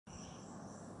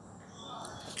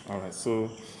Alright,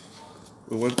 so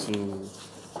we want to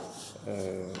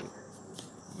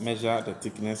measure the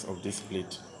thickness of this blade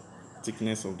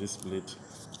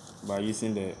by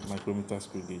using the micrometer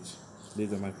screw gauge. This is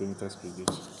the micrometer screw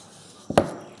gauge.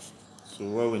 So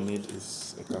what we need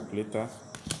is a calculator,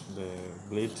 the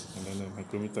blade, and then a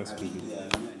micrometer screw gauge.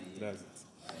 That's it.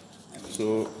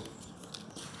 So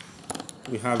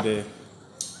we have the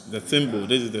thimble.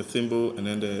 This is the thimble, and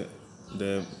then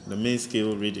the main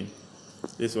scale reading.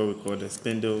 This is what we call the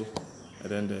spindle, and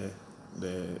then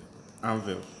the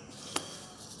anvil.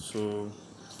 So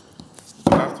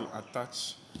you have to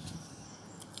attach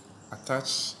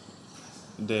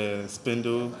the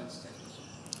spindle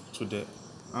to the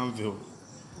anvil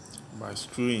by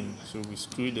screwing. So we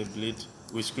screw the blade,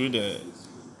 we screw the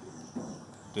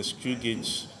screw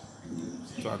gauge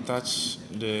to attach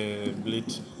the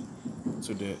blade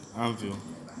to the anvil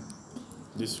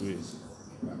this way.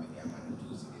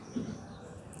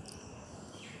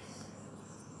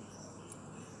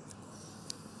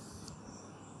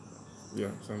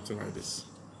 Yeah, something like this.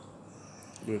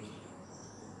 Good.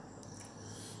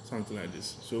 Something like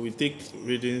this. So we take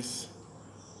readings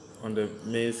on the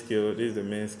main scale. This is the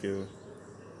main scale.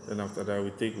 Then after that,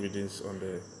 we take readings on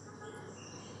the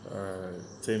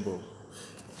table.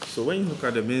 So when you look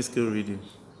at the main scale reading,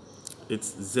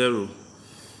 it's 0. You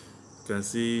can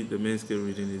see the main scale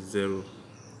reading is 0.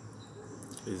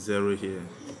 It's 0 here.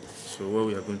 So what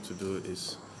we are going to do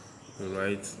is we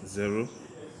write 0.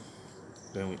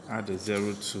 Then we add the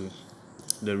 0 to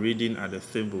the reading at the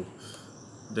thimble.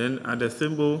 Then at the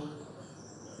thimble,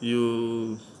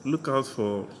 you look out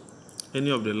for any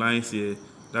of the lines here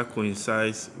that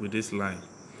coincides with this line.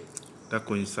 That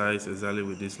coincides exactly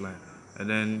with this line. And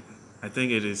then I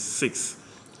think it is 6.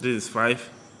 This is 5.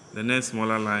 The next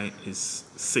smaller line is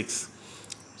 6.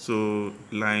 So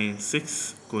line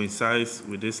 6 coincides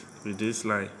with this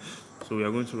line. So we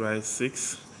are going to write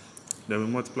 6. Then we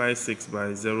multiply 6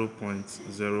 by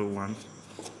 0.01,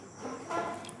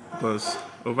 because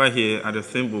over here at the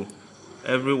thimble,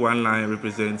 every one line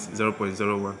represents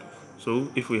 0.01. So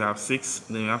if we have 6,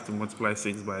 then we have to multiply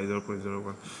 6 by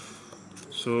 0.01.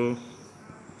 So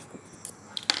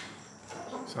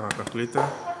our calculator,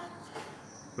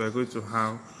 we are going to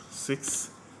have 6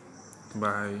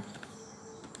 by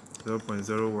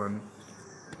 0.01,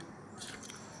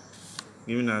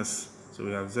 giving us, so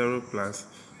we have 0 plus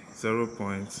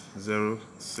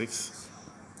 0.06.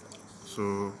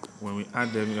 So when we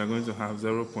add them, we are going to have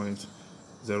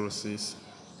 0.06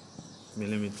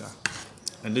 millimeter.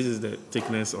 And this is the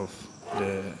thickness of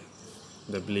the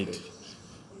blade.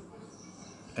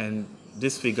 And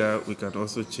this figure we can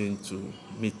also change to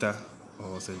meter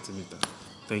or centimeter.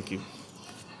 Thank you.